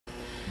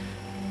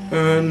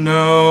And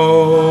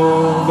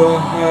now the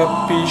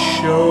happy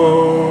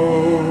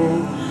show.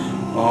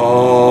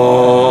 Amen.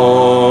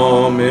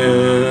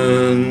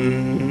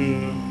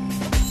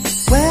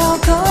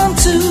 Welcome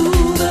to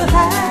the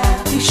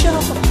happy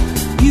show.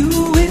 You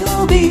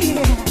will be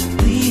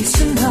pleased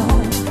to know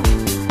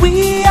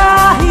we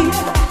are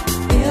here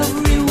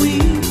every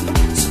week.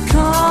 So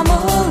come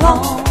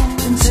along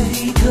and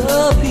take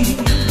a peek.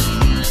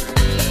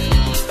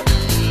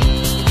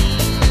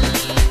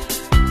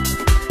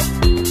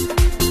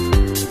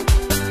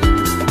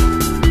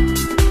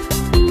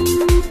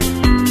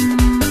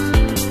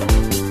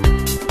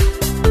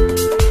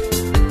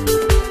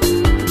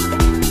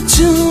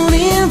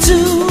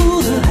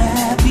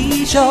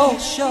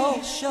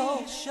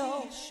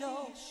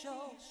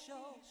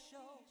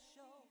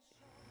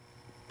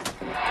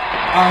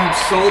 I'm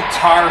so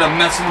tired of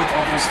messing with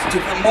all those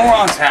stupid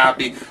morons,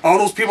 Happy. All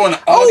those people in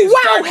the audience. Oh,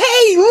 wow,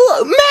 hey,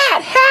 look,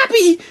 Matt,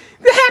 Happy,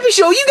 the Happy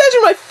Show, you guys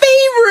are my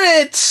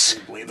favorites.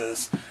 Believe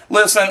this.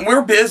 Listen,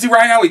 we're busy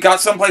right now. We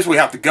got someplace we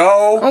have to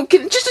go.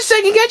 Okay, just a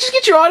second. Can I just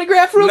get your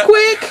autograph real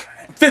quick?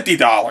 $50.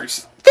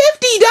 $50?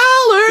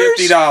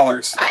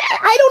 $50.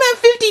 I don't have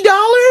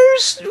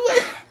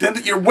 $50.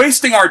 Then you're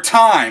wasting our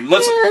time.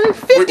 Let's.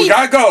 We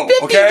gotta go.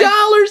 $50? Okay.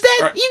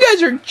 That you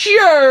guys are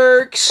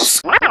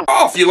jerks.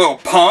 Off, you little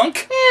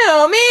punk.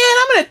 Oh man,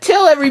 I'm gonna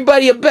tell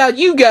everybody about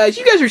you guys.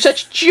 You guys are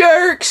such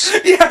jerks.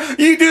 Yeah,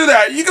 you do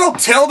that. You go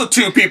tell the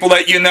two people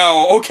that you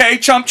know. Okay,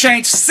 chump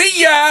change.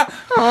 See ya.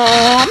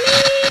 Aw, man.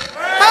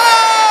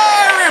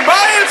 Hi,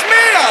 everybody. It's me.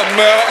 I'm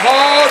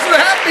MattHawes, the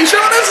Happy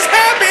Show. This is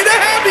Happy, the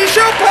Happy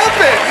Show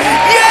puppet.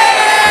 Yeah.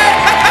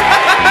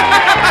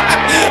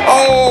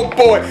 Oh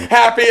boy,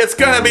 Happy, it's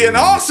gonna be an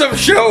awesome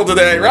show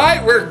today,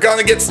 right? We're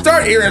gonna get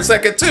started here in a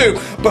second too.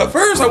 But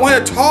first I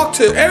want to talk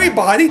to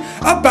everybody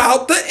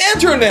about the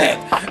internet.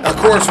 Of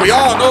course, we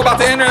all know about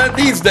the internet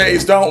these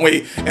days, don't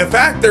we? In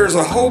fact, there's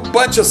a whole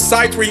bunch of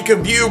sites where you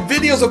can view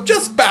videos of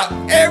just about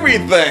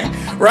everything,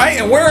 right?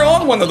 And we're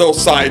on one of those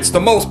sites,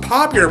 the most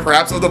popular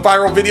perhaps of the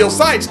viral video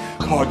sites,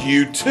 called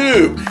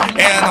YouTube.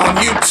 And on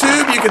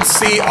YouTube, you can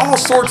see all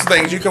sorts of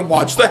things. You can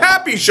watch The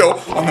Happy Show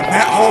on the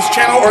MattHawes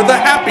channel or The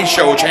Happy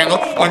Show channel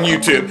on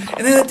YouTube.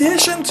 And in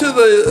addition to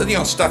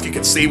the stuff you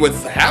can see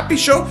with The Happy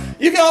Show,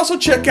 you can also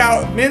check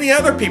out many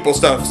other people's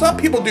stuff. Some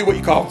people do what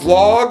you call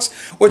vlogs,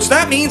 which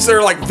that means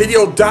they're like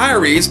video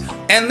diaries.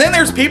 And then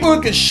there's people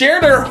who can share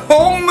their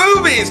home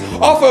movies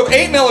off of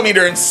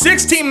 8mm and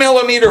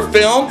 16mm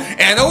film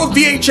and old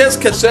VHS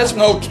cassettes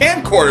and old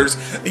camcorders.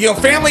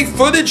 Family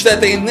footage that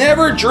they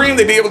never dreamed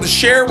they'd be able to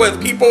share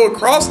with people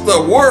across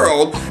the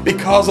world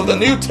because of the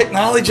new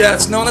technology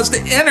that's known as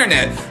the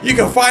internet. You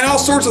can find all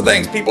sorts of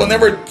things people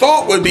never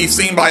thought would be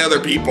seen by other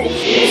people.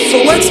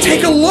 So let's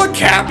take a look,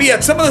 Happy,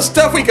 at some of the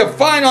stuff we can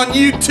find on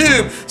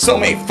YouTube. So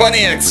many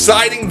funny and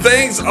exciting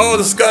things. Oh,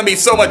 this is going to be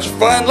so much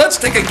fun. Let's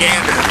take a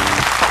gander.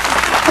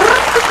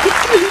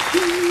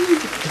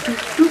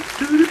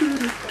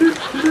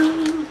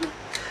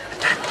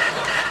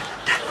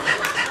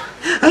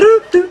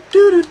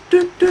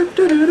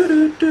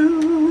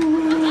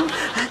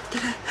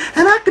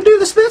 And I can do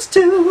the splits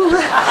too.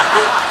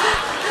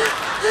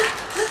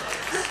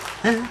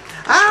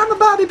 I'm a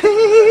Bobby Pin.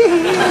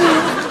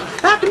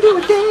 I can do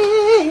a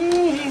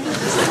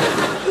dance.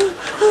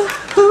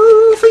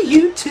 Ooh, for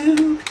you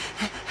too.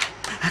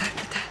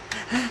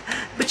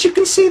 But you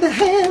can see the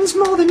hands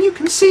more than you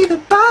can see the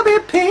bobby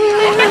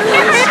pins.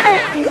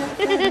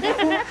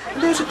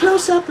 There's a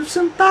close-up of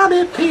some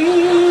bobby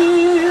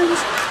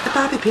pins. The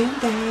bobby pin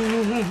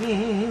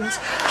dance.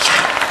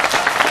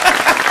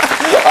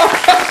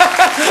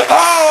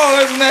 Oh,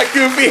 isn't that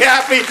goofy,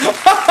 Happy?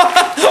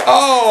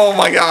 Oh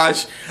my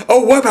gosh.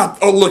 Oh, what about,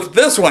 oh, look at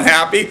this one,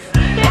 Happy.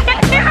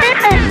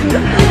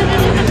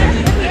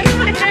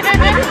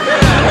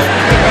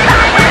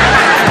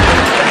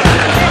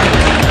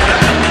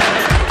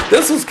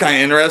 This is kind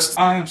of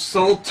interesting. I'm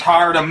so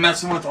tired of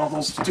messing with all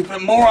those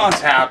stupid morons,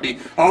 Happy.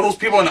 All those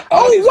people in the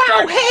audience. Oh,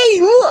 wow, hey,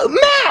 look,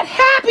 Matt,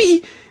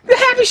 Happy, the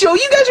Happy Show,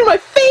 you guys are my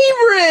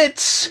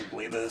favorites.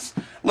 Believe this.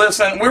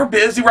 Listen, we're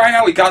busy right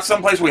now. We got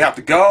someplace we have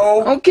to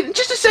go. Okay,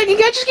 just a second.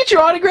 Can I just get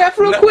your autograph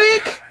real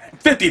quick?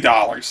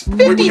 $50.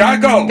 We gotta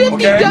go. $50?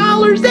 Okay?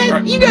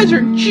 You guys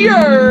are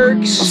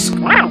jerks.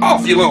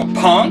 Off, you little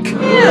punk.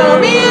 Oh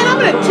man, I'm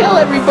gonna tell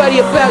everybody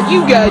about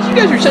you guys. You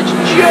guys are such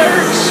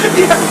jerks.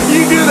 Yeah,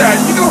 you do that.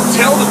 You go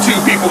tell the two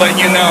people that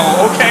you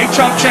know. Okay,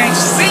 chump change.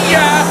 See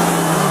ya.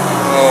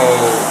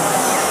 Oh,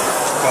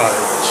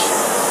 fudge.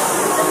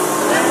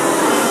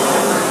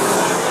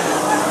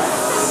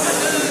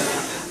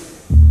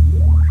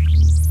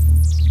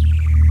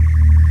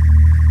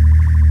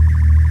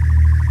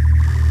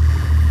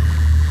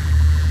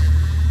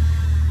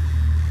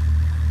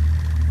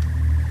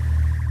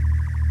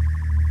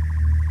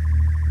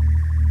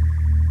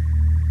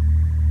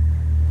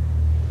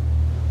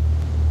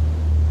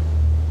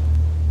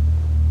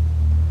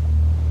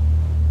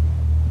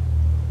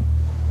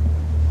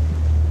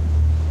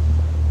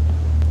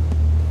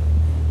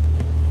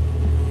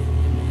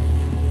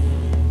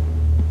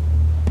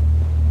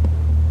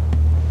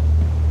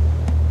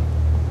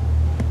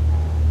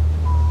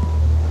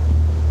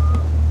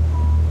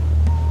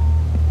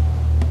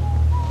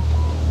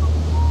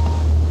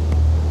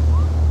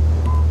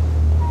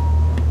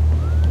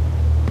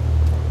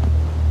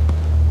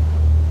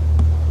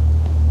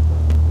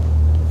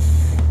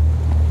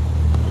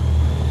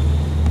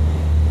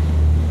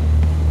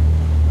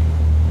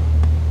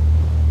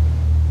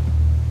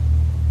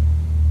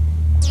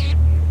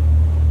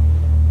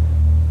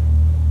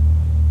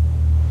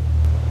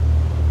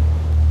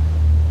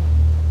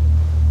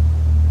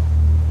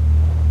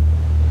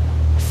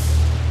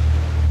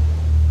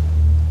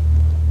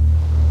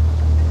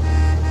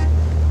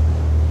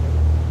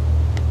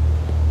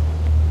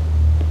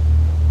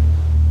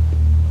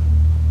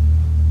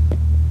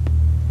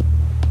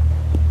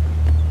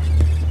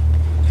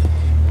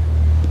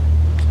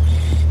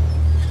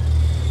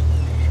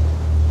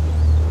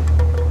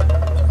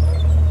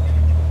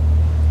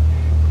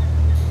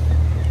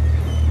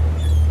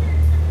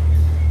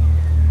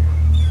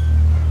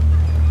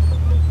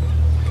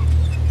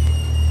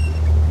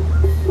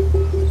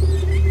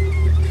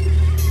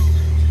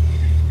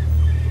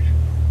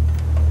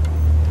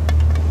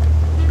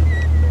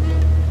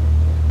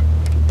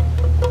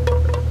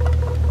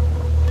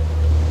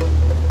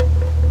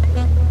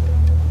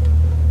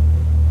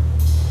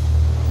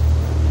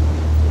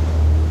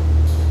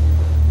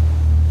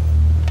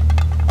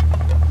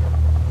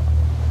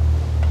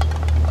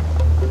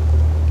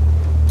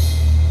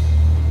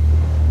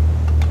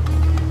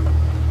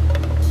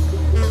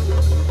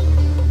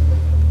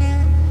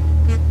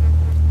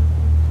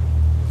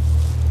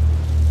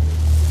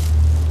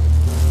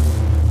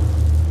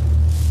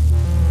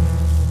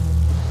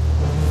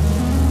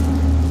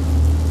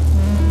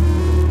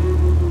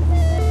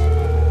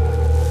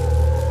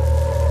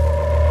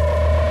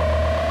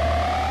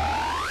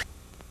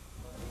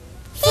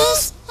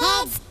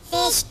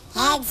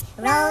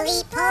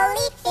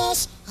 roly-poly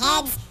fish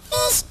heads,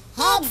 fish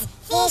heads,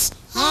 fish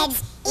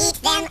heads, eat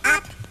them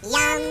up,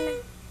 yum.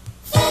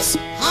 Fish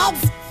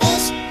heads,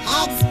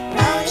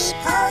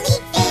 roly-poly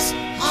fish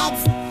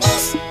heads,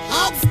 fish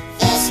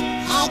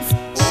heads,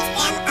 eat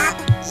them up,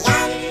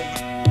 yum.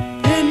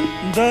 In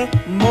the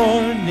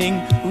morning,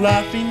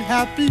 laughing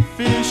happy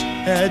fish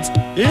heads.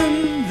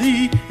 In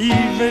the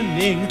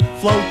evening,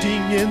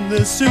 floating in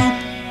the soup.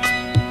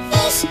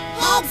 Fish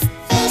heads,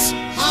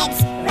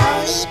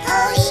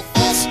 roly-poly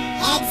fish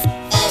heads,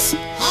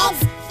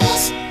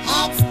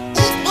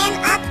 eat them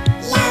up,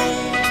 yum.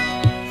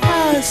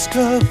 Ask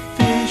a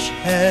fish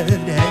head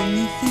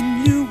anything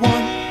you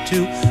want to.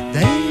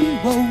 They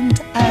won't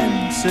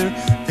answer,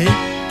 they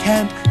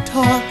can't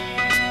talk.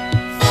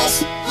 Fish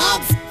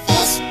heads,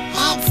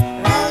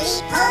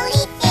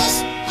 roly-poly fish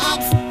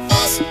heads,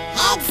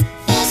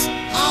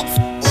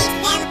 eat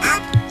them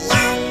up,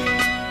 yum.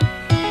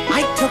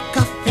 I took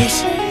a fish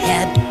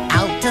head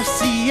out to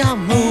see a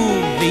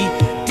movie.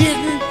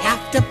 Didn't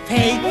have to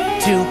pay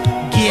to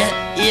get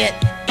it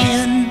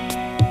in.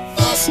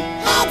 Fish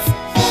heads,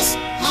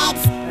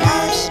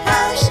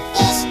 roly-poly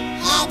fish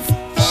heads,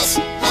 eat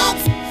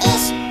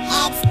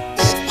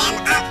them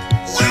up,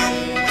 yum.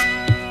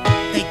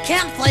 They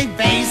can't play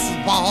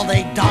baseball,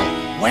 they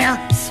don't wear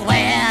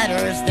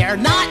sweaters. They're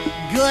not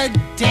good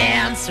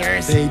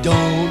dancers. They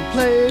don't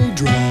play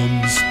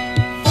drums.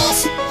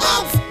 Fish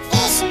heads,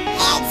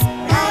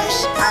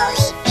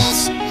 roly-poly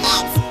fish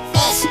heads,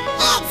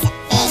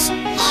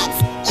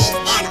 eat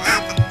them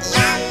up,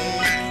 yum.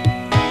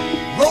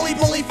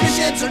 Roly-poly fish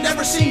heads are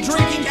never seen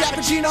drinking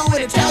cappuccino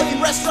in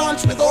Italian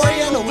restaurants with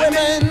Oriental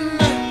women.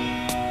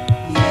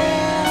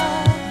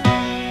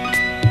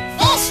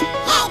 Fish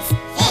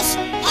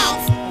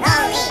heads,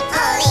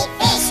 roly-poly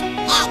fish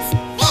heads,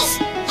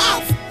 eat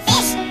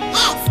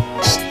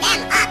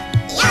them up,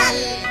 yum.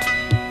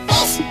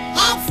 Fish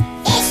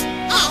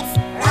heads,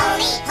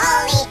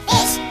 roly-poly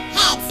fish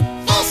heads,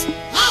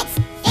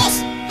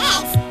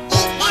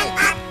 eat them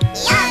up,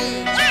 yum,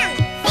 yum.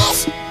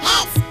 Fish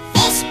heads,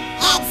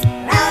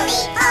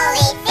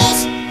 roly-poly fish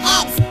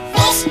heads,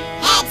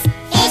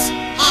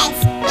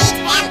 eat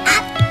them up,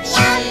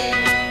 yum.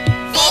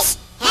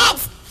 Fish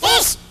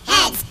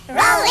heads,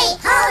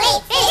 roly-poly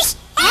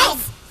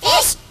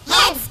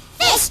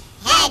fish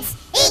heads,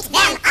 eat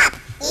them up,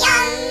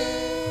 yum.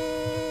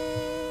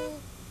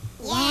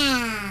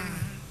 Yeah.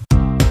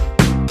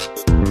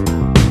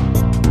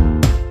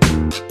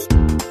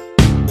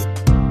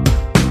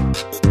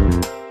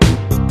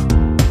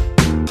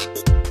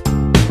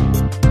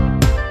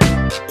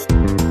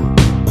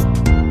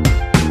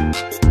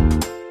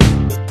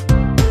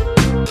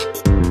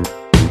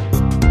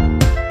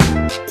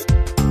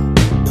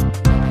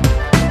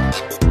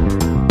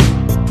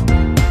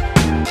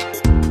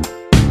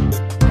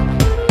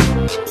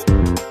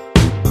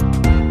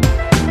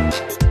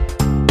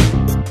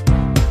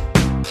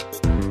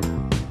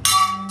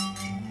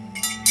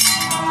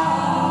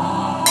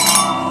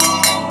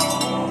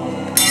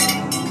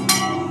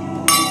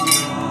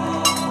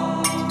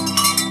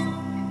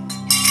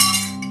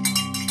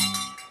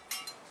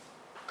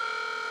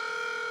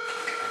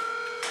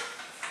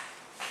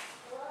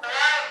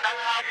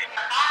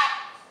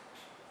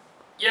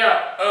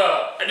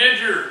 Yeah, I did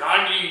your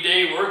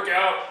 90-day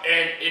workout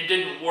and it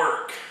didn't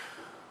work.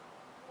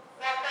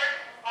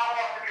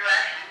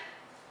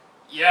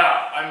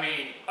 Yeah, I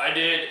mean, I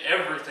did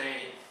everything.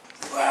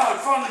 Wow,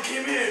 it finally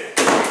came in.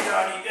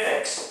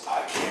 90X.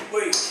 I can't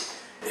wait.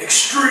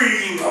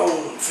 Extreme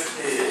home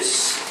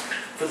fitness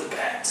for the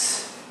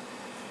bats.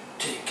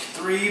 Take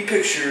 3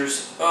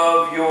 pictures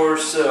of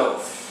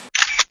yourself.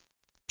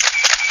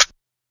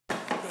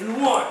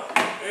 And 1,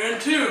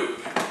 and 2,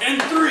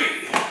 and 3,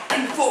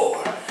 and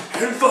 4,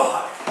 and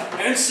 5,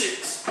 and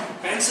 6,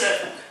 and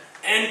 7,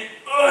 and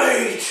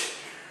 8.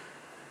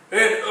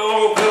 And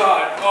oh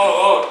god,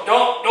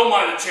 don't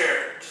mind the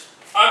chair.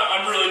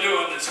 I'm really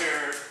doing this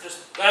here.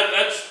 Just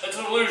that's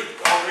an illusion.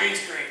 All green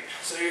screen.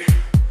 See?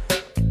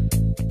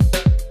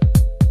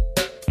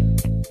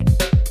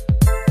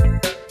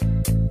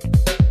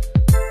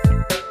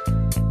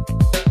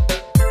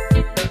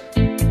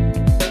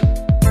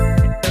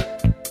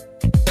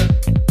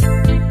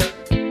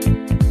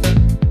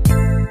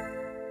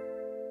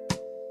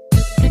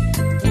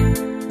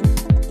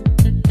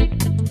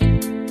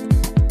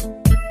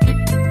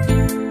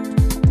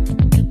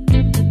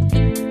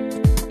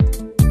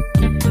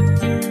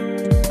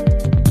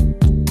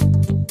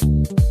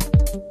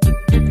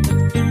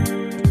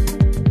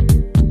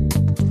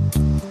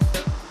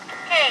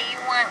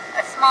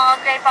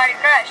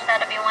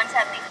 That'll be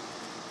 170.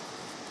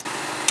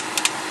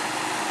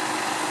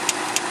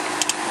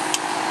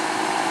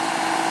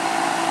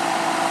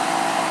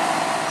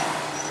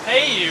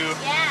 Hey you!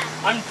 Yeah.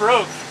 I'm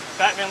broke.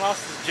 Batman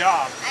lost his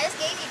job. I just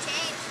gave you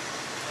change.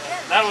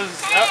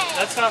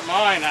 That's not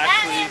mine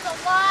actually. Batman's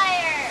a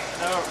liar.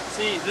 No,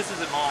 see, this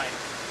isn't mine.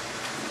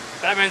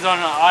 Batman's on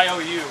an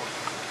IOU.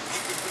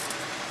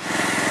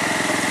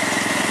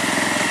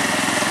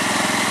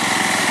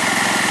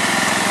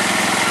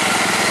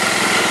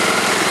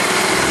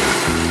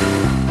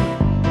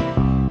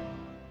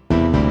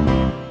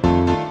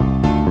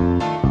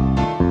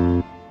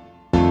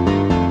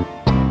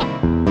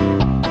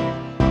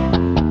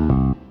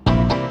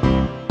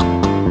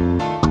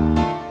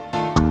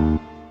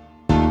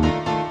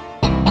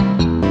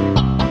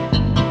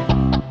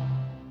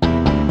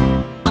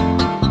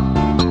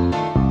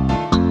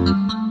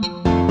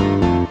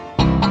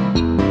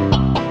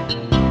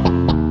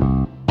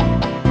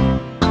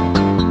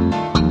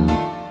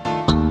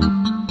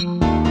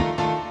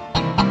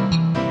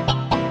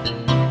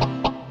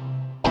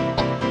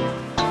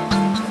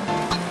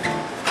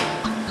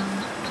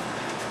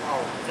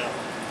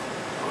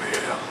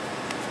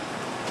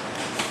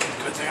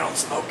 So you don't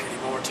smoke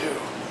anymore, too.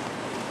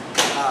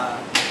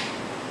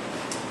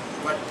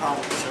 What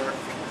pound, sir?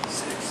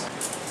 6.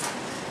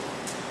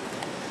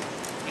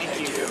 Thank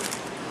you.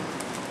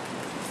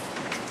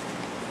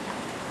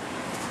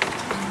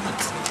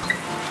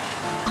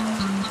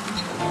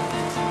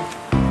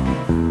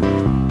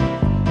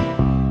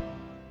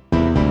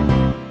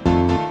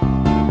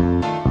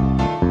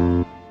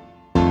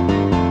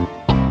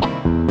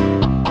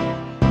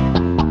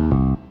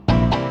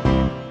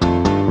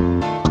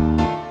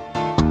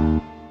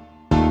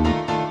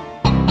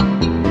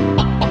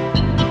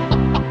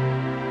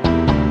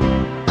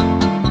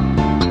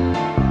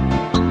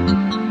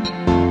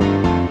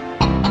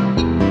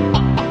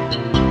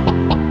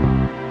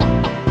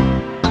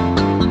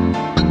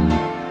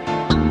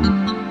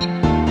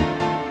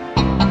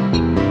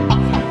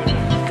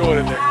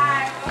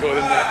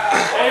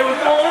 Hey,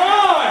 what's going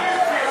on?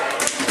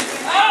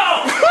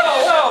 Ow!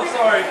 Oh,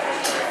 sorry.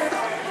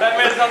 That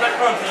man's not that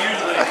crunchy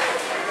usually.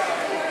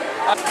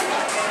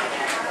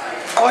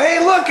 Oh, hey,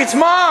 look, it's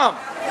Mom. Oh,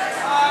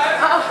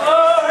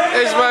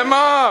 hey, There's my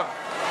mom.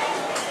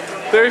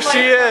 There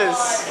she is.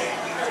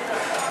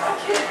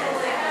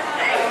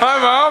 Hi,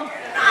 Mom.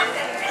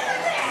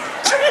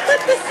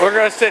 We're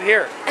gonna sit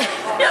here.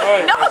 No,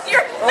 you're not.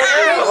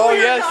 Oh,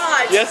 yes.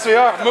 Yes, we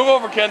are. Move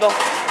over, Kendall.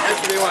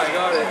 What do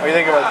you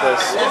think about this?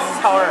 This is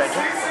horrid.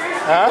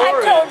 Huh? I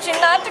told you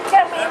not to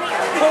come in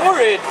here.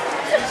 Horrid.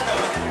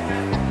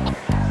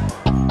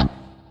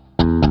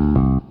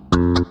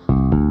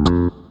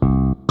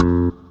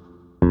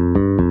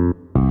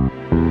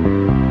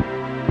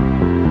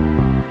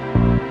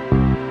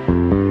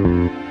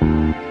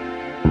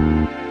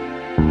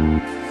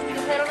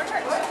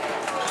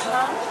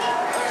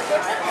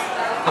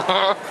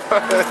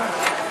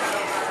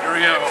 Here we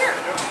go.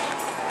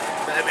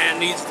 That man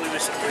needs to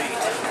lose some weight.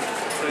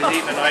 So he's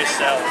eating a nice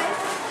salad.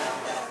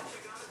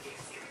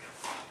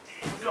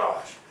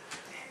 Gosh.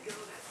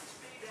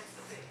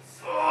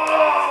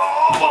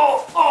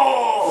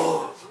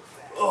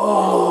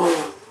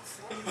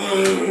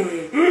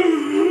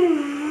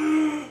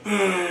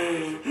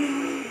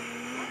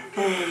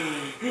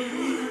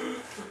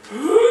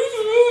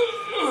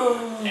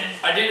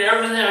 I did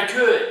everything I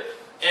could,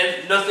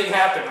 and nothing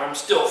happened. I'm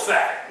still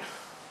fat.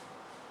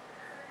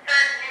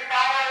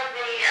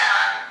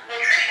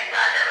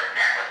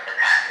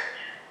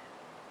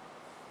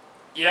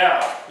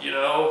 Yeah, you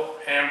know,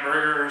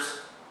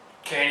 hamburgers,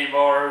 candy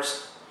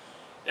bars,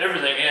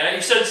 everything. And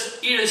he said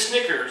eat a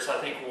Snickers, I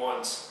think,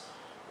 once,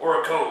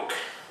 or a Coke.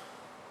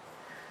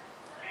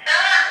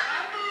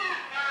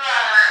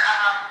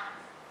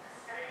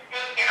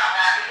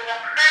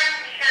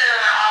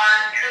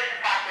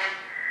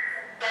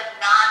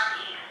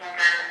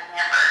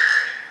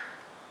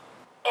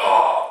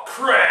 Oh,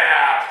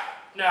 crap!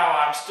 Now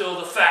I'm still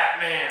the fat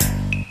man.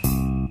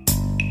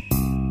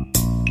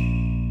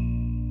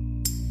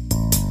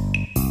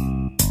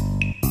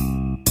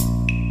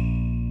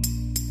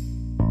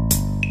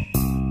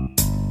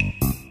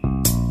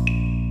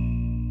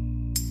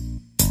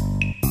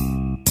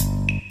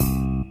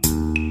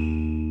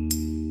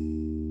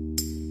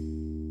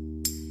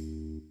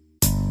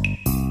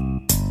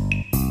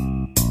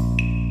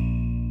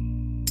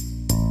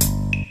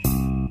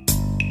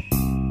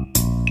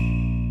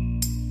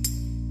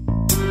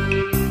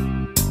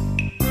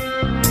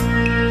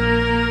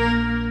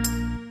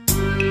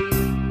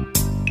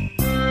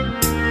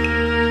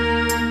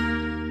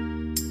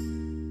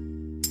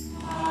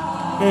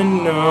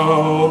 And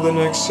now the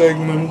next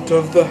segment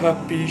of the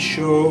Happy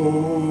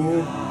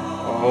Show.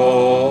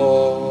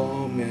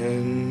 Amen.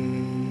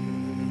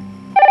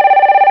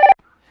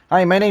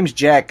 Hi, my name's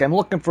Jack. I'm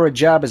looking for a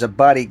job as a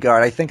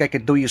bodyguard. I think I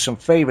could do you some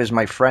favors,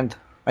 my friend.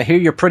 I hear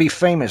you're pretty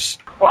famous.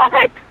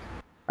 What?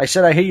 I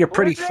said I hear you're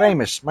pretty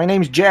famous. My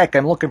name's Jack.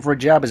 I'm looking for a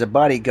job as a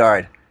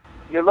bodyguard.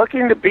 You're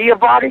looking to be a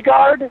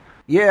bodyguard?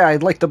 Yeah,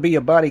 I'd like to be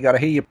a bodyguard. I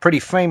hear you're pretty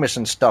famous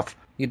and stuff.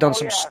 You done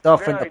some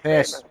stuff in the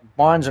past. Famous.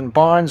 Barnes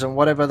and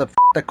whatever the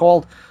they're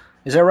called.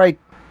 Is that right?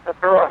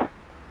 That's right.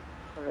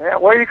 Yeah,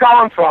 where are you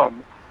calling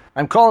from?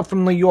 I'm calling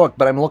from New York,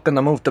 but I'm looking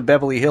to move to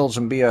Beverly Hills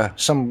and be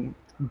some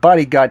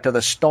bodyguard to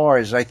the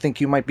stars. I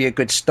think you might be a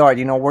good start.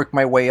 You know, work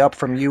my way up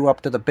from you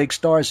up to the big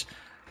stars.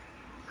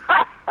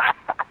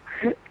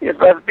 It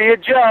must be a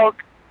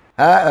joke.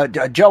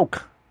 A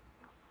joke.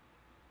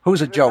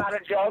 Who's a joke?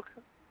 Not a joke.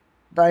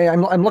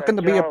 I'm looking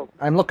to be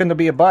I'm looking to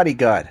be a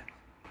bodyguard.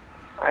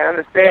 I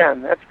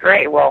understand. That's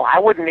great. Well, I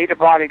wouldn't need a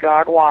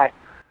bodyguard. Why?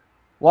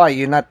 Why?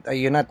 Are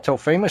you not so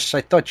famous?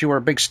 I thought you were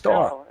a big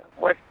star. No.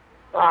 What?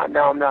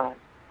 No, I'm not.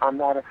 I'm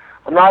not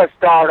a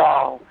star at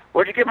all.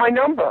 Where'd you get my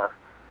number?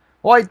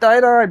 Well,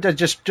 I'm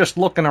just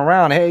looking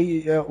around.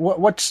 Hey,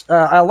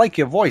 I like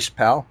your voice,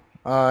 pal.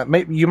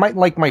 Maybe you might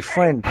like my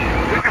friend.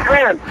 Who's your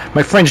friend?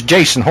 My friend's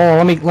Jason. Hold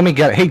on, let me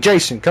get it. Hey,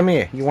 Jason, come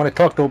here. You want to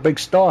talk to a big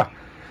star?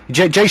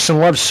 Jason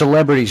loves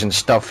celebrities and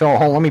stuff.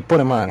 Hold on, let me put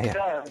him on here.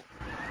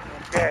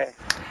 Okay.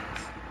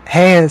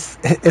 Hey, is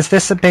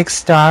this a big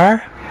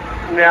star?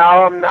 No,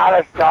 I'm not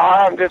a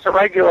star. I'm just a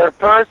regular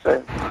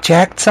person.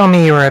 Jack told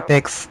me you were a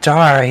big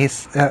star.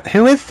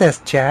 Who is this,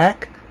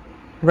 Jack?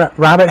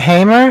 Robert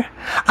Haimer?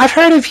 I've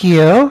heard of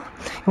you.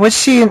 Was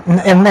she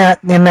in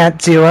that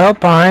duo,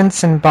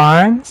 Barnes and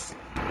Barnes?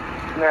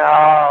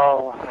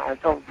 No,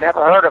 I've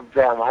never heard of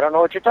them. I don't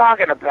know what you're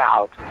talking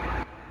about.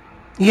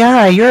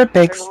 Yeah, you're a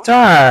big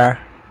star.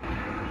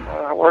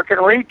 I work in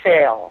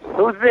retail.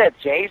 Who's this,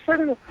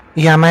 Jason?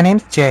 Yeah, my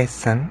name's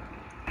Jason.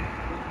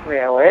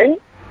 Really?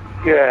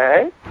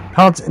 Good.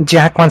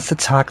 Jack wants to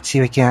talk to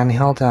you again.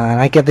 Hold on.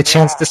 I get the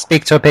chance to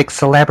speak to a big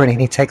celebrity,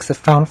 and he takes the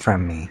phone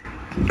from me.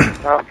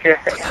 Okay.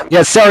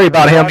 Yeah, sorry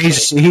about him.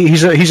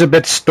 He's a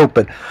bit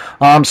stupid.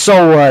 You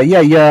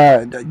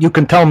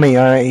can tell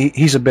me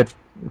he's a bit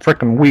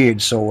freaking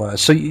weird. So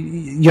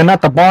you're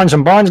not the Barnes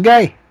and Barnes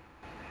guy?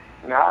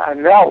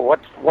 No.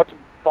 What's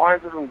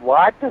Barnes and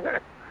what?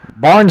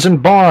 Barnes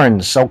and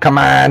Barnes. So come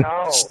on,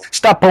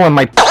 stop pulling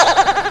my.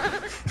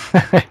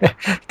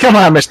 Come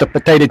on, Mr.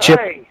 Potato Chip.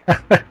 Hey.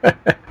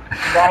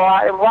 Well,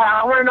 I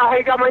want to know how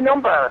you got my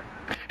number.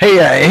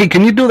 Hey,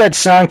 can you do that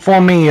song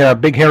for me,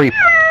 Big Hairy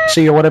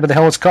C or whatever the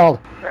hell it's called?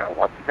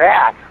 What's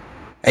that?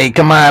 Hey,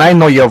 come on, I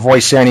know your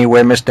voice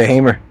anywhere, Mr.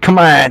 Haimer. Come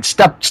on,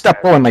 stop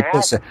pulling my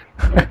pussy.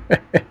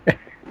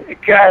 You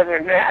guys are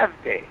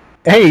nasty.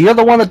 Hey, you're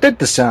the one that did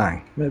the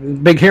song.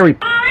 Big Hairy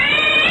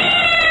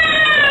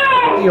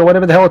or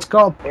whatever the hell it's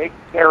called. Big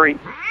Hairy.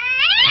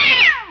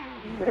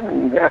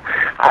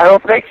 I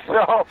don't think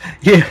so.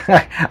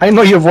 Yeah, I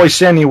know your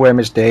voice anywhere,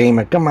 Mr.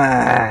 Haimer. Come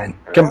on.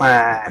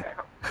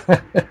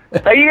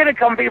 Are you gonna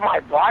come be my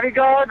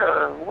bodyguard,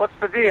 or what's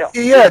the deal?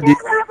 Yeah.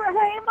 Robert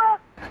Haimer.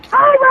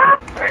 Hi,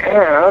 Rob.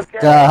 Yeah, okay.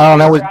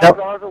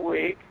 $5 a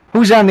week.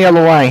 Who's on the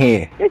other line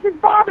here? This is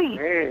Bobby.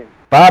 Hey.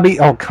 Bobby?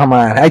 Oh, come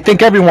on. I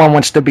think everyone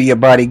wants to be your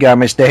bodyguard,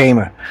 Mr.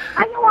 Haimer.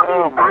 I don't want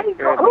to be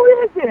bodyguard. Who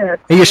is this?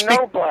 Hey, you speak.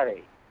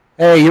 Nobody.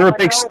 Hey, you're a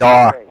big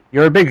star.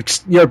 You're a big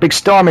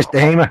star, Mr.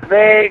 Haimer.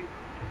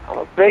 I'm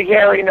a big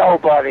hairy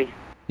nobody.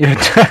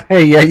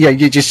 Hey, yeah.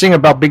 You just sing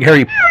about Big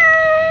Hairy.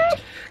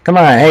 Come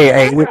on,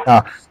 hey. Can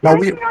I see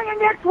on your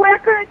next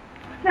record?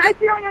 Can I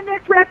see on your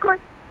next record?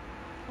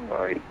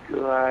 My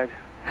God.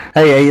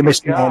 Hey,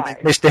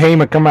 Mr.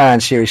 Haimer, come on,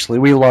 seriously,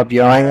 we love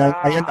you. I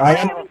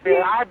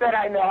bet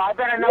I know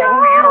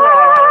who you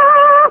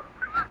are.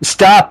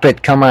 Stop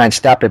it, come on,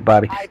 stop it,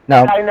 Bobby. I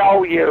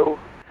know you.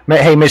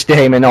 Hey, Mr.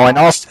 Haimer, no, in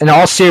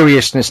all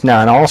seriousness,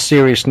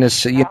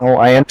 you know,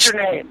 I understand. What's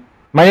your name?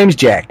 My name's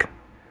Jack.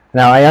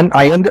 Now,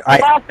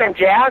 Last name,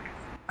 Jack?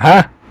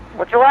 Huh?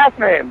 What's your last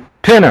name?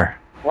 Pinner.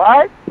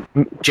 What?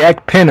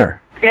 Jack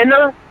Pinner.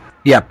 Pinner?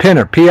 Yeah,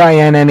 Pinner.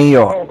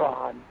 P-I-N-N-E-R. Hold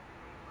on.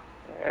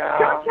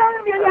 Don't tell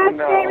him your last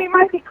name. He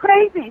might be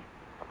crazy.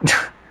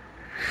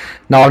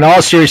 No, in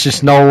all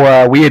seriousness,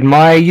 we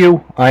admire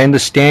you. I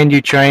understand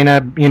you trying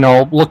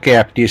to, look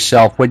after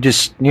yourself. We're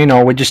just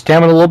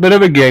having a little bit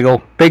of a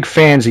giggle. Big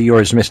fans of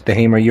yours, Mr.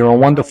 Haimer. You're a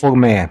wonderful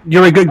man.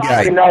 You're a good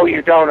guy. I know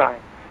you, don't I?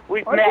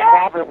 We've met,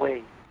 haven't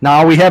we?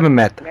 No, we haven't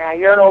met. Yeah,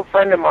 you're an old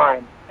friend of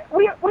mine.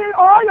 We're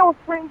all your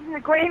friends in the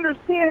greater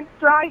sense,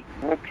 right?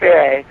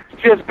 Okay.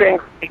 It's just been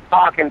great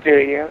talking to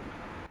you.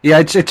 Yeah,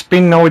 it's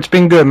been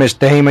good,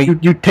 Mr. Haimer.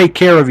 You take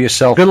care of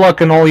yourself. Good luck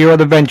in all your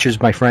other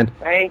ventures, my friend.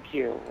 Thank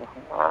you.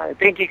 I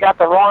think you got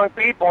the wrong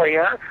people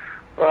here,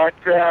 but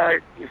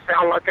you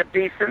sound like a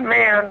decent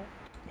man.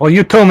 Well,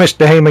 you too,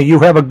 Mr. Haimer. You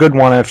have a good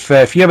one. If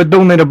you ever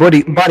do need a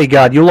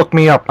bodyguard, you look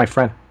me up, my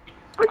friend.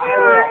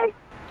 Okay.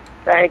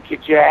 Thank you,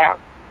 Jack.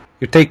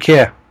 You take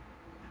care.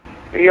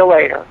 See you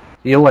later.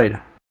 See you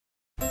later.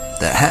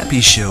 The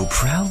Happy Show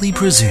proudly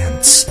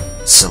presents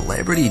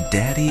Celebrity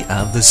Daddy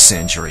of the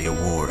Century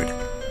Award.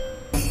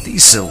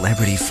 These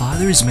celebrity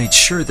fathers made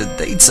sure that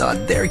they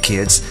taught their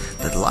kids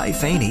that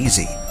life ain't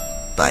easy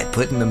by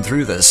putting them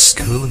through the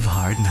school of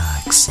hard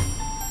knocks.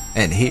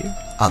 And here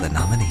are the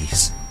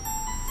nominees.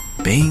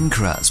 Bing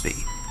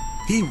Crosby.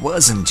 He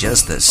wasn't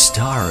just the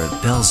star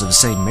of Bells of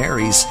St.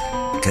 Mary's,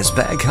 because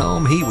back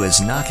home he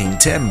was knocking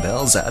 10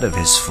 bells out of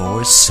his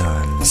 4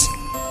 sons.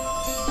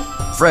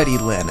 Freddie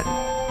Lennon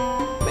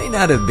may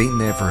not have been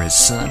there for his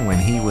son when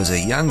he was a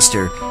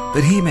youngster,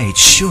 but he made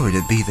sure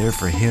to be there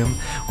for him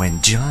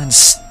when John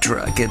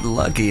struck it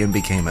lucky and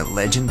became a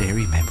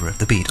legendary member of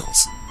the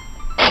Beatles.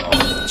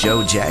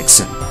 Joe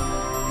Jackson.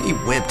 He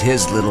whipped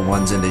his little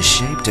ones into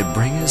shape to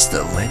bring us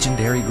the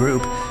legendary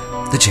group,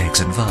 the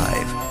Jackson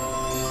 5.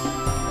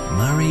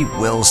 Murray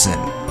Wilson.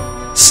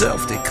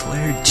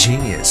 Self-declared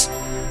genius,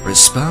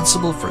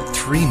 responsible for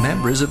 3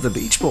 members of the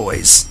Beach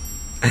Boys.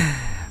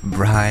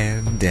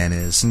 Brian,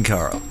 Dennis, and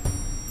Carl.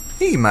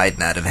 He might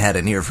not have had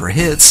an ear for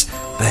hits,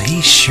 but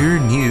he sure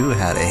knew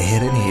how to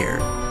hit an ear.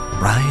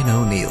 Ryan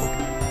O'Neal.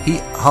 He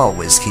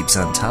always keeps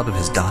on top of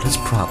his daughter's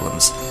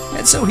problems,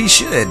 and so he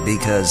should,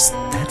 because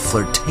that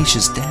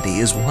flirtatious daddy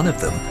is one of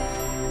them.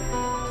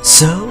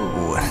 So,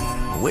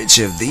 which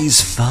of these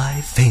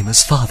 5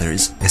 famous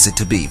fathers is it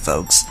to be,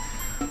 folks?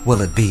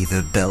 Will it be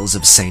the Bells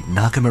of St.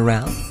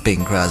 Knockamout,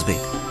 Bing Crosby?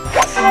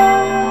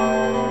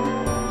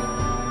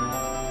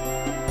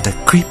 The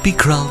creepy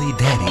crawly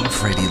daddy,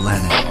 Freddie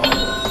Lennon.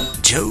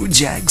 Joe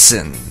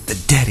Jackson, the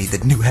daddy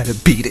that knew how to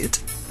beat it.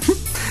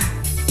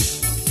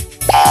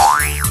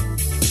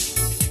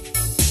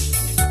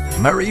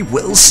 Murray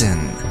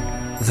Wilson,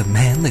 the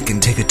man that can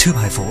take a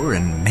 2x4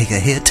 and make a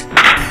hit.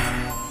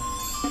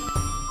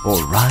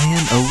 Or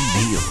Ryan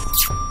O'Neal,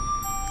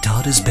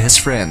 daughter's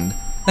best friend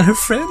and her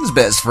friend's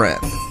best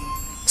friend.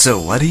 So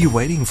what are you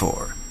waiting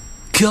for?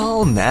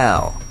 Call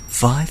now.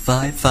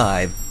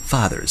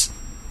 555-FATHERS.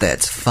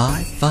 That's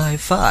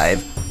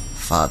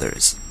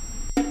 555-FATHERS.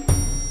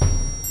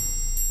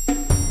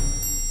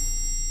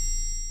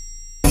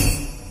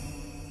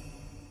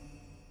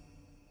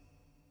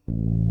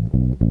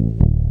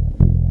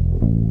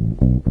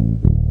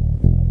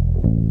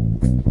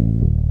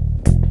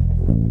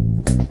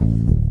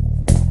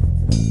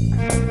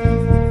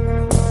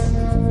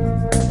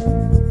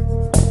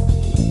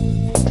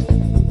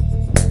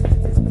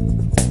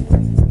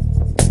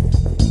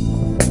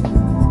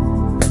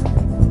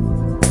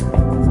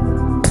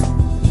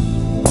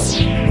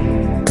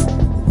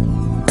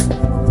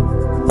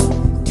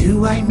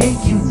 Do I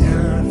make you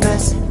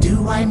nervous?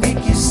 Do I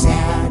make you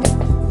sad?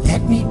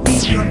 Let me be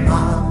your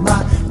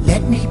mama,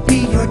 let me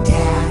be your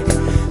dad.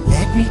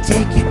 Let me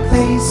take you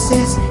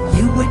places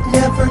you would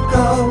never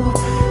go.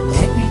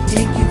 Let me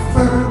take you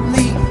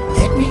firmly,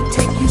 let me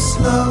take you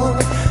slow.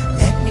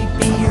 Let me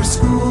be your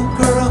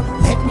schoolgirl,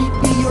 let me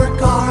be your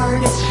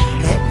guard.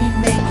 Let me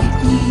make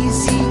it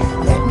easy,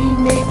 let me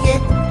make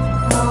it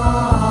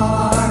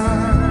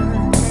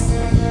hard.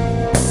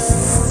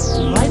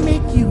 Do I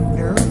make you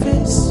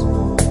nervous?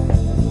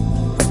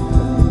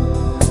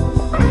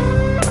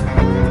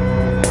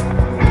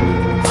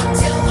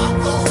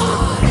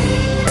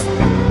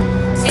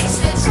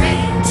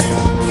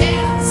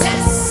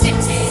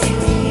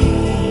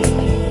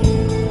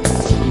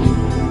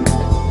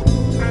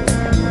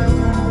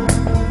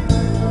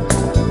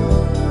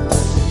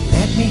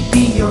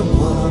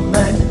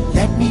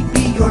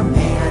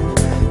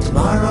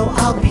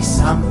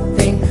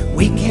 Something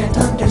we can't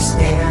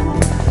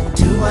understand.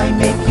 Do I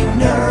make you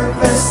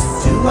nervous?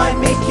 Do I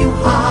make you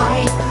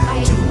high?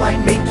 Do I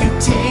make you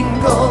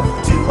tingle?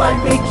 Do I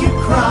make you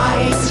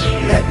cry?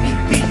 Let me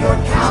be your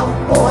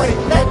cowboy,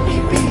 let me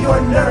be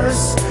your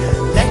nurse.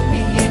 Let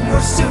me in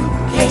your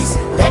suitcase,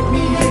 let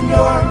me in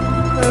your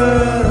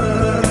purse.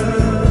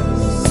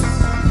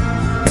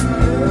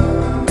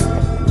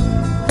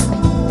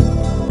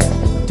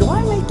 Do I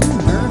make you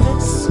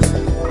nervous?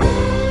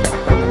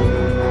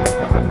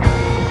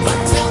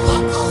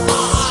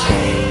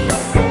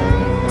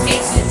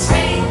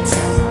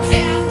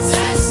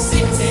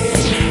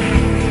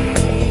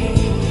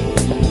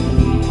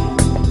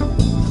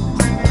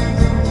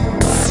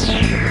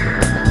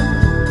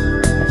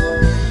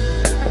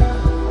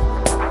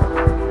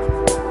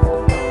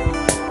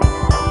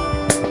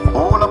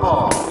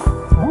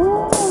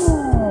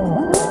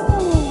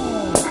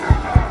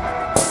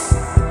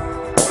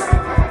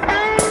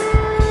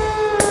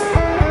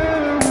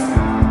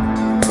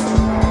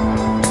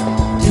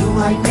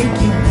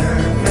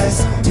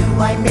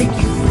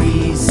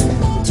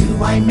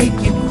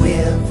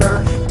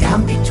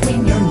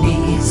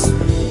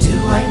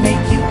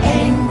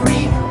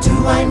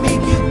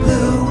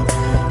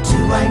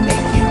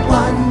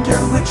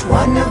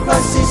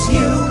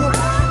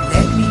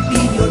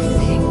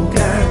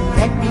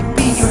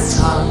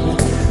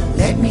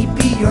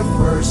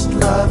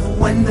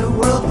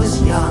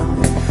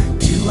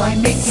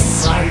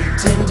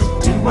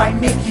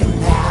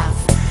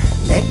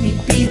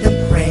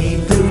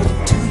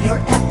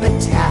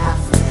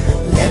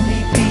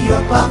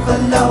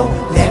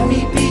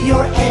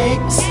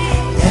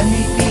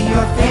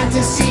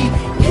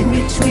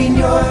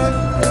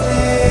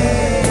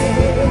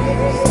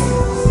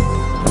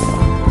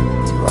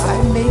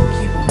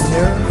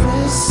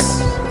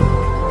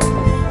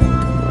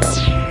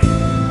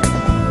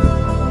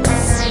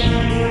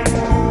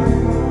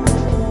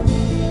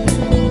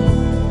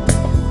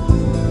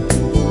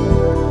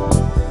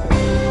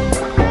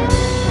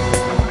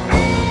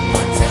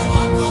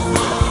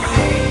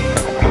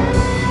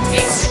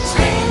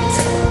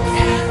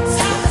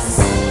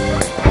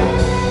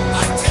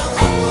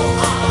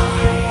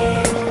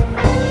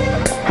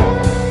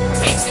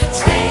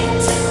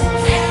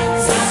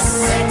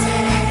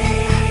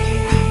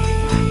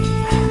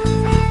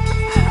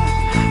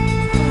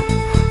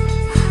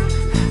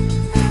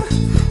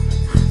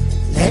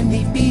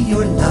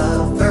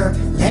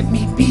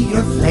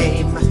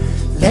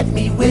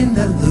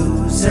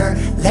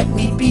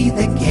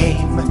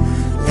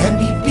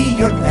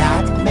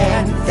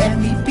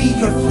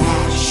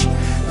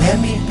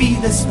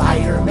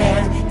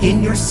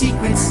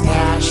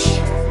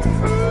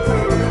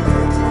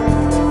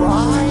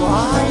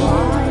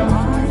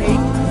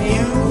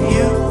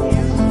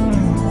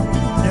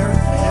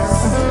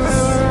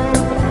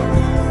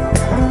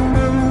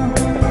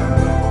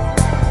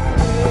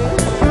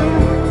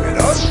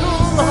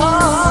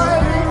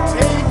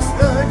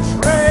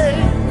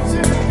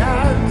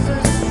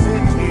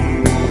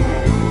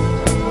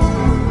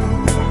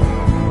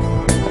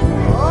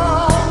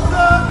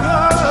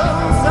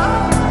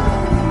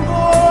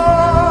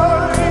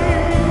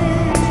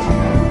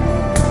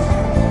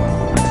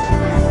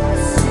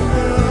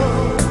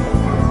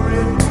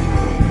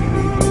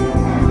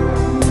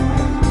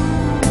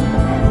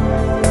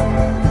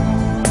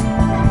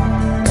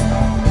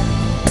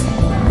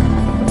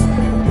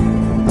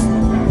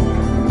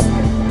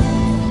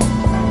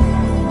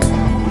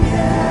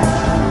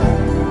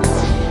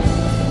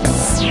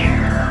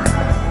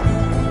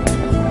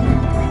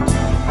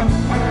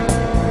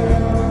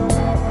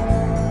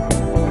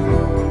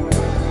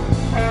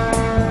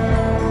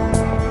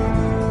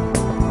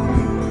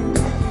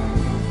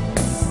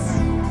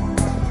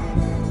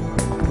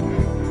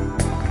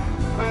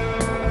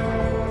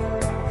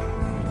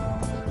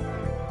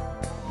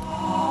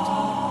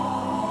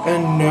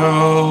 And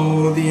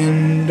now the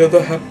end of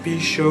the happy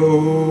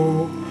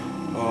show.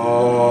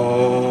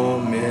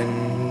 Amen.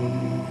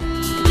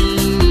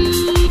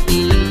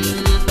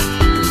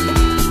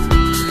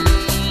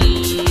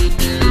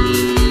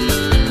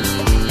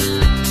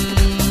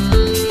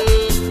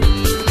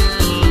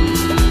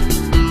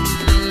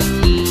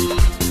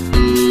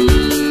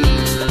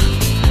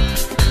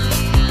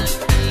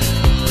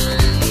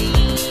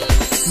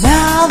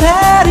 Now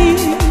that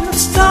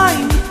it's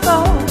time to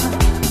go,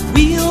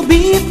 we'll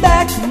be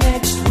back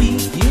next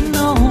week, you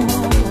know.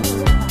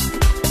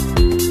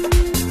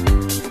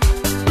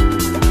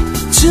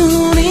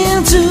 Tune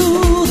into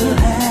the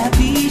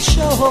happy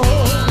show.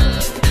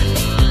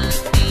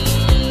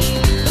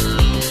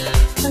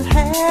 The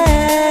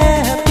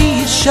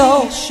happy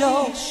show.